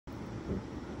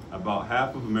About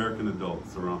half of American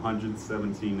adults, or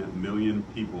 117 million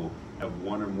people, have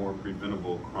one or more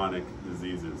preventable chronic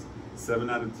diseases. 7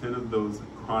 out of 10 of those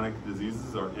chronic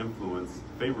diseases are influenced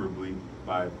favorably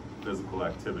by physical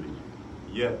activity.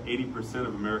 Yet 80%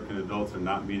 of American adults are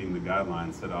not meeting the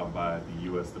guidelines set out by the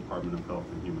U.S. Department of Health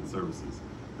and Human Services.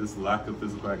 This lack of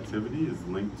physical activity is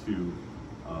linked to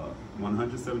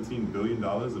 $117 billion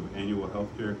of annual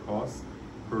healthcare costs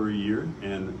per year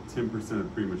and 10%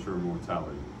 of premature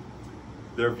mortality.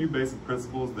 There are a few basic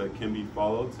principles that can be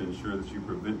followed to ensure that you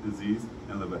prevent disease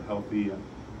and live a healthy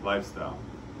lifestyle.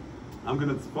 I'm going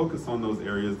to focus on those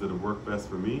areas that have worked best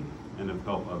for me and have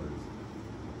helped others.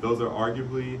 Those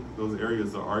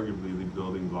areas are arguably the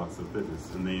building blocks of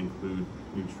fitness, and they include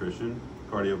nutrition,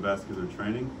 cardiovascular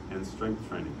training, and strength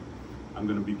training. I'm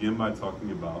going to begin by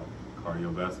talking about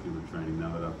cardiovascular training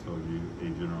now that I've told you a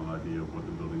general idea of what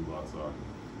the building blocks are.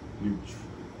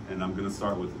 And I'm going to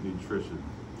start with nutrition.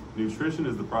 Nutrition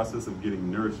is the process of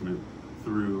getting nourishment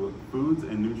through foods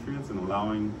and nutrients and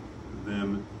allowing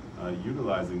them,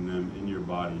 utilizing them in your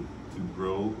body to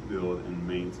grow, build, and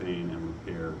maintain and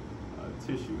repair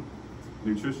tissue.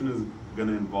 Nutrition is going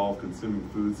to involve consuming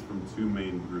foods from two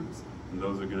main groups, and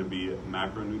those are going to be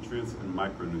macronutrients and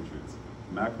micronutrients.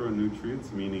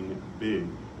 Macronutrients, meaning big,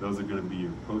 those are going to be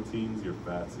your proteins, your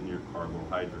fats, and your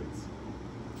carbohydrates.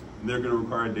 They're going to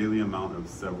require a daily amount of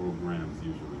several grams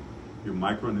usually. Your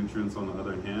micronutrients, on the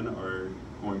other hand, are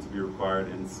going to be required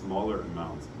in smaller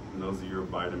amounts, and those are your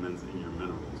vitamins and your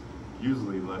minerals,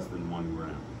 usually less than 1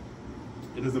 gram.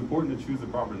 It is important to choose the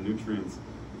proper nutrients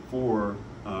for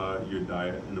your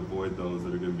diet and avoid those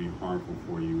that are going to be harmful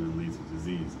for you and lead to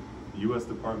disease. The U.S.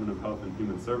 Department of Health and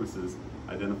Human Services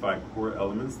identify core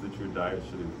elements that your diet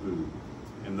should include,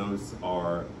 and those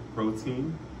are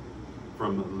protein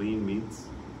from lean meats,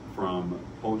 from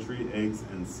poultry, eggs,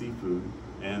 and seafood,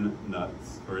 and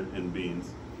nuts and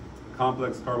beans.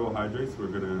 Complex carbohydrates we're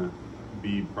going to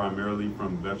be primarily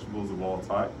from vegetables of all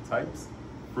types,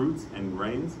 fruits and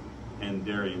grains, and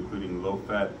dairy, including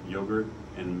low-fat yogurt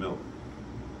and milk.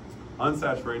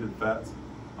 Unsaturated fats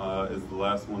is the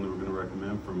last one that we're going to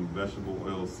recommend, from vegetable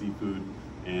oil, seafood,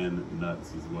 and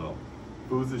nuts as well.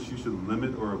 Foods that you should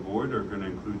limit or avoid are going to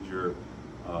include your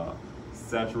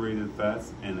saturated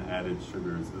fats and added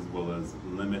sugars, as well as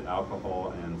limit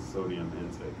alcohol and sodium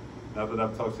intake. Now that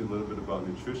I've talked to you a little bit about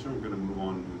nutrition, we're going to move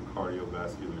on to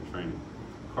cardiovascular training.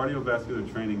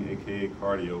 Cardiovascular training, aka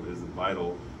cardio, is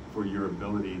vital for your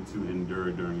ability to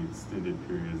endure during extended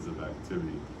periods of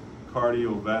activity.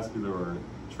 Cardiovascular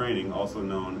training, also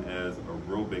known as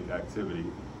aerobic activity.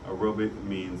 Aerobic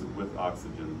means with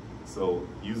oxygen. So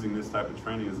using this type of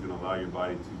training is going to allow your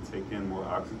body to take in more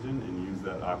oxygen and use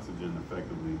that oxygen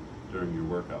effectively during your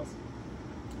workouts.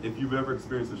 If you've ever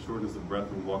experienced a shortness of breath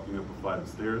when walking up a flight of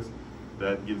stairs,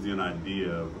 that gives you an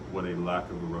idea of what a lack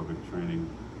of aerobic training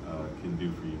can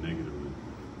do for you negatively.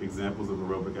 Examples of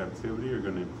aerobic activity are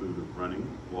going to include running,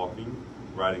 walking,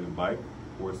 riding a bike,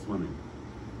 or swimming.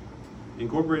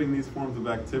 Incorporating these forms of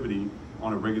activity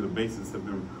on a regular basis have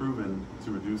been proven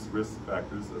to reduce risk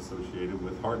factors associated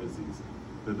with heart disease.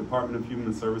 The Department of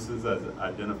Human Services has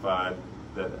identified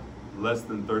that less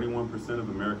than 31% of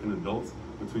American adults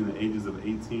between the ages of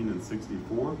 18 and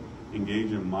 64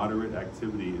 engage in moderate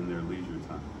activity in their leisure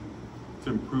time.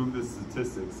 To improve the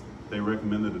statistics, they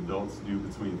recommend that adults do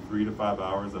between 3 to 5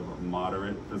 hours of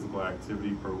moderate physical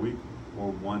activity per week,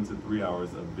 or 1 to 3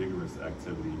 hours of vigorous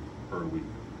activity per week.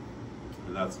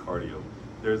 And that's cardio.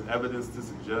 There's evidence to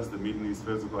suggest that meeting these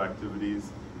physical activities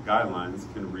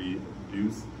guidelines can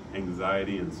reduce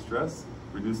anxiety and stress,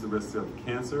 reduce the risk of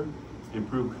cancer,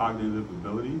 improve cognitive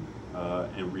ability,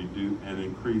 and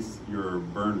increase your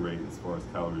burn rate as far as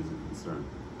calories are concerned.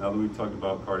 Now that we've talked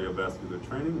about cardiovascular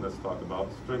training, let's talk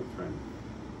about strength training.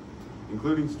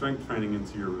 Including strength training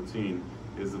into your routine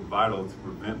is vital to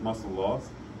prevent muscle loss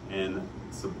and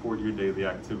support your daily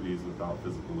activities without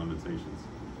physical limitations.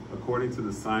 According to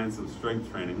the Science of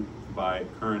Strength Training by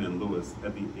Curran and Lewis,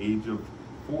 at the age of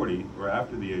 40, or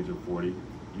after the age of 40,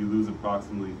 you lose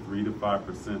approximately 3 to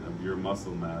 5% of your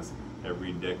muscle mass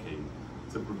every decade.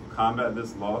 To combat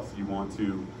this loss, you want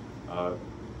to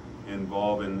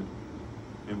involve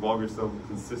yourself in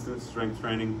consistent strength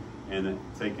training and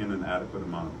take in an adequate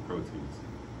amount of proteins.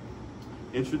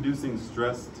 Introducing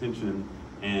stress, tension,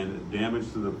 and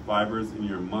damage to the fibers in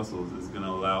your muscles is going to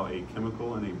allow a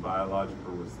chemical and a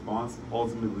biological response,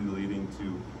 ultimately leading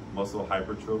to muscle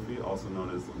hypertrophy, also known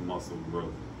as muscle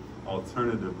growth.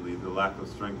 Alternatively, the lack of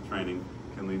strength training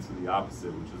can lead to the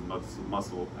opposite, which is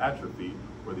muscle atrophy,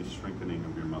 or the strengthening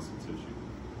of your muscle tissue.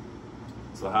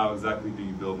 So how exactly do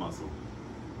you build muscle?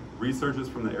 Researchers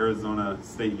from the Arizona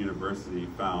State University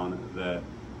found that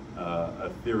a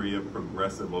theory of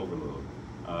progressive overload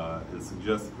and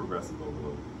suggests progressive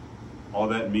overload. All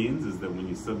that means is that when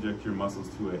you subject your muscles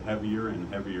to a heavier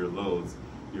and heavier loads,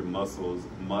 your muscles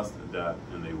must adapt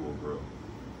and they will grow.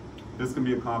 This can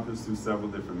be accomplished through several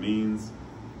different means.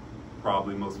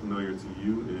 Probably most familiar to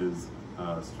you is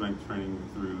strength training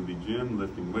through the gym,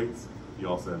 lifting weights. You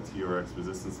also have TRX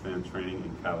resistance band training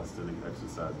and calisthenic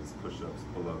exercises, push-ups,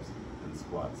 pull-ups, and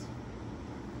squats.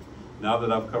 Now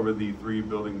that I've covered the 3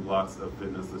 building blocks of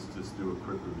fitness, let's just do a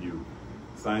quick review.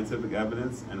 Scientific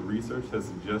evidence and research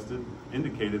has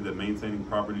indicated that maintaining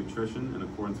proper nutrition in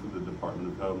accordance with the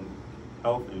Department of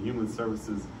Health and Human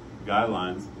Services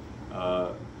guidelines,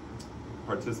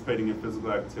 participating in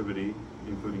physical activity,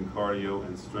 including cardio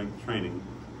and strength training,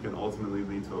 can ultimately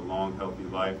lead to a long, healthy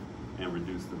life and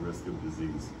reduce the risk of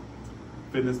disease.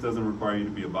 Fitness doesn't require you to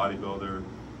be a bodybuilder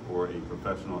or a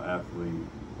professional athlete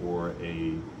or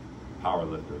a power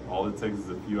lifter. All it takes is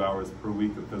a few hours per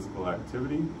week of physical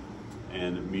activity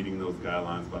and meeting those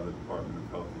guidelines by the Department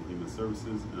of Health and Human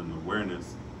Services and an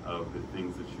awareness of the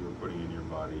things that you are putting in your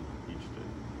body each day.